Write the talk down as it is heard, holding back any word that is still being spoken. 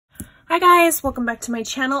Hi guys, welcome back to my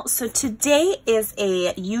channel. So today is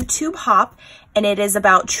a YouTube hop and it is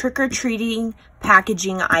about trick-or-treating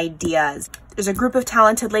packaging ideas. There's a group of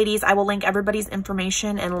talented ladies. I will link everybody's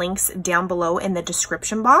information and links down below in the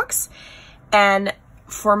description box. And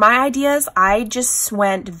for my ideas, I just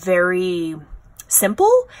went very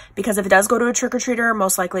simple because if it does go to a trick-or-treater,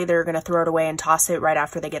 most likely they're going to throw it away and toss it right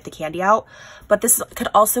after they get the candy out. But this could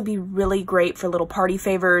also be really great for little party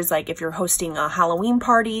favors, like if you're hosting a Halloween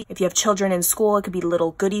party. If you have children in school, it could be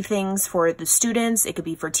little goodie things for the students. It could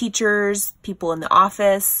be for teachers, people in the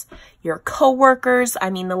office, your co-workers. I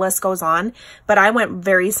mean, the list goes on, but I went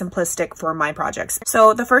very simplistic for my projects.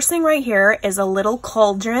 So the first thing right here is a little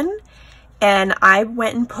cauldron, and I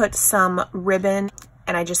went and put some ribbon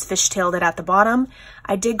and I just fishtailed it at the bottom.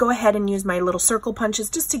 I did go ahead and use my little circle punches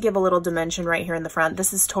just to give a little dimension right here in the front.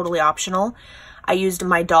 This is totally optional. I used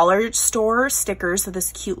my dollar store stickers, so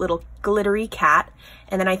this cute little glittery cat.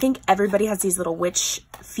 And then I think everybody has these little witch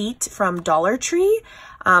feet from Dollar Tree.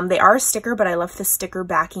 They are a sticker, but I left the sticker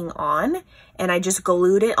backing on. And I just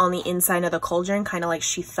glued it on the inside of the cauldron, kind of like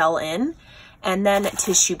she fell in. And then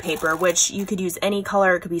tissue paper, which you could use any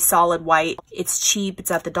color. It could be solid white. It's cheap.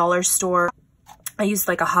 It's at the dollar store. I used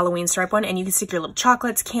like a Halloween stripe one, and you can stick your little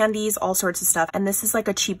chocolates, candies, all sorts of stuff. And this is like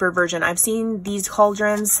a cheaper version. I've seen these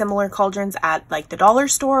cauldrons, similar cauldrons at like the dollar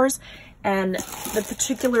stores. And the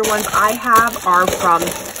particular ones I have are from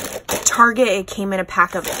Target. It came in a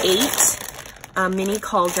pack of 8 mini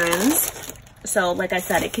cauldrons. So like I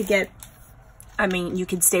said, it could get, I mean, you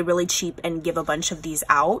could stay really cheap and give a bunch of these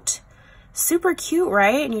out. Super cute,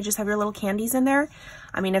 right? And you just have your little candies in there.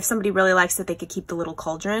 I mean, if somebody really likes it, they could keep the little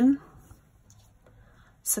cauldron.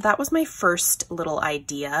 So that was my first little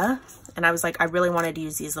idea. And I was like, I really wanted to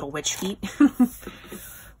use these little witch feet.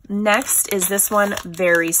 Next is this one,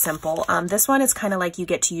 very simple. This one is kind of like you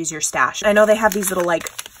get to use your stash. I know they have these little like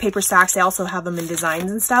paper stacks. They also have them in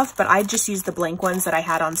designs and stuff, but I just used the blank ones that I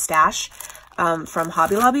had on stash from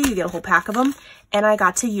Hobby Lobby. You get a whole pack of them. And I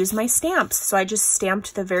got to use my stamps. So I just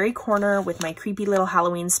stamped the very corner with my creepy little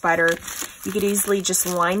Halloween spider. You could easily just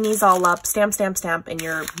line these all up, stamp, stamp, stamp, and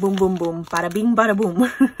you're boom, boom, boom, bada bing, bada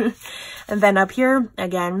boom. And then up here,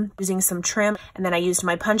 again, using some trim. And then I used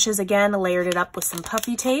my punches again, layered it up with some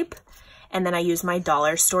puffy tape. And then I used my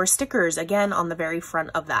dollar store stickers, again, on the very front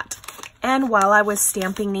of that. And while I was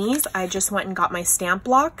stamping these, I just went and got my stamp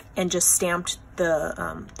block and just stamped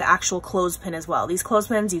the actual clothespin as well. These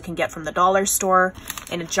clothespins you can get from the dollar store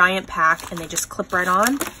in a giant pack, and they just clip right on.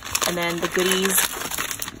 And then the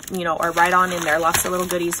goodies, you know, are right on in there. Lots of little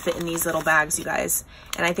goodies fit in these little bags, you guys.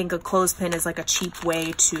 And I think a clothespin is like a cheap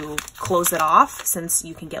way to close it off, since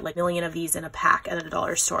you can get like a million of these in a pack at a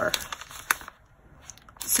dollar store.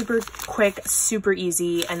 Super quick, super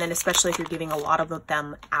easy, and then especially if you're giving a lot of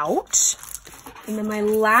them out. And then my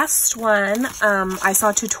last one, I saw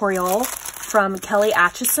a tutorial from Kelly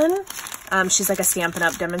Atchison. She's like a Stampin'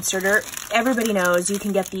 Up! Demonstrator. Everybody knows you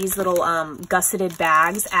can get these little gusseted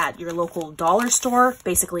bags at your local dollar store,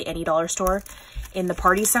 basically any dollar store, in the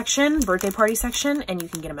party section, birthday party section, and you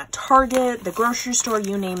can get them at Target, the grocery store,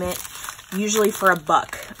 you name it. Usually for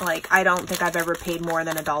 $1. Like, I don't think I've ever paid more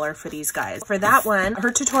than $1 for these guys. For that one, her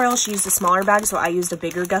tutorial, she used a smaller bag, so I used a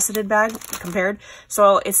bigger gusseted bag compared.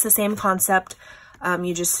 So it's the same concept.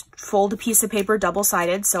 You just fold a piece of paper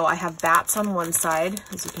double-sided. So I have bats on one side,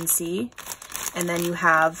 as you can see. And then you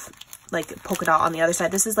have like polka dot on the other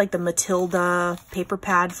side. This is like the Matilda paper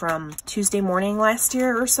pad from Tuesday Morning last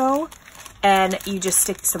year or so. And you just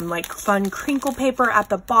stick some like fun crinkle paper at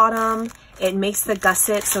the bottom. It makes the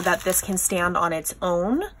gusset so that this can stand on its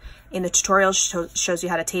own. In the tutorial, shows you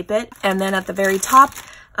how to tape it. And then at the very top,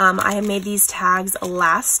 I have made these tags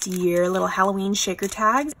last year, little Halloween shaker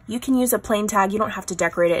tags. You can use a plain tag. You don't have to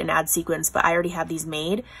decorate it and add sequins, but I already have these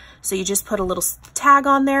made. So you just put a little tag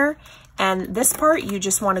on there. And this part, you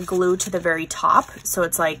just want to glue to the very top. So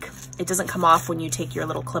it's like, it doesn't come off when you take your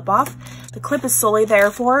little clip off. The clip is solely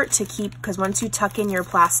there for to keep, because once you tuck in your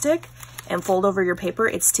plastic and fold over your paper,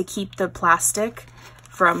 it's to keep the plastic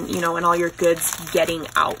from, you know, and all your goods getting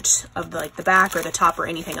out of like the back or the top or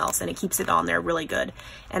anything else. And it keeps it on there really good.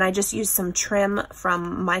 And I just used some trim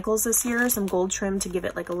from Michael's this year, some gold trim to give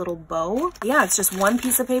it like a little bow. Yeah, it's just one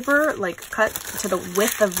piece of paper, like cut to the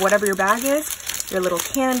width of whatever your bag is, your little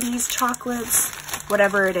candies, chocolates,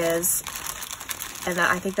 whatever it is. And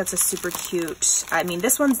I think that's a super cute, I mean,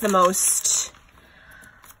 this one's the most,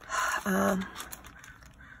 I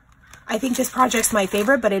think this project's my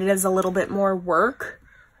favorite, but it is a little bit more work.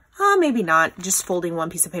 Maybe not. Just folding one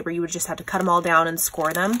piece of paper, you would just have to cut them all down and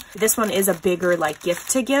score them. This one is a bigger like gift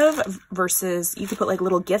to give versus you could put like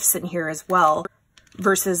little gifts in here as well.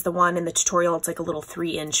 versus the one in the tutorial, it's like a little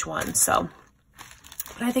 3-inch one. So,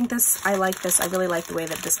 but I think I like this. I really like the way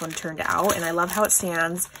that this one turned out, and I love how it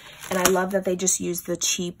stands. And I love that they just used the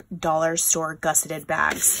cheap dollar store gusseted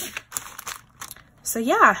bags. So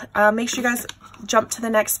yeah, make sure you guys jump to the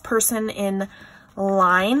next person in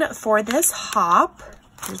line for this hop.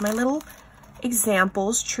 Here's my little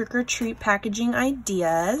examples, trick or treat packaging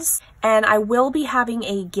ideas. And I will be having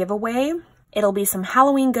a giveaway. It'll be some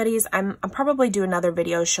Halloween goodies. I'll probably do another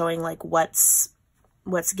video showing like what's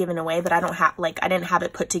given away, but I didn't have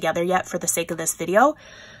it put together yet for the sake of this video.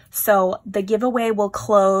 So the giveaway will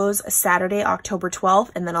close Saturday, October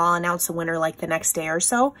 12th, and then I'll announce the winner like the next day or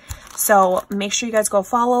so. So make sure you guys go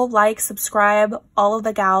follow, like, subscribe, all of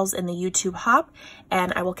the gals in the YouTube hop,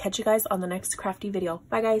 and I will catch you guys on the next crafty video.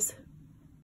 Bye guys.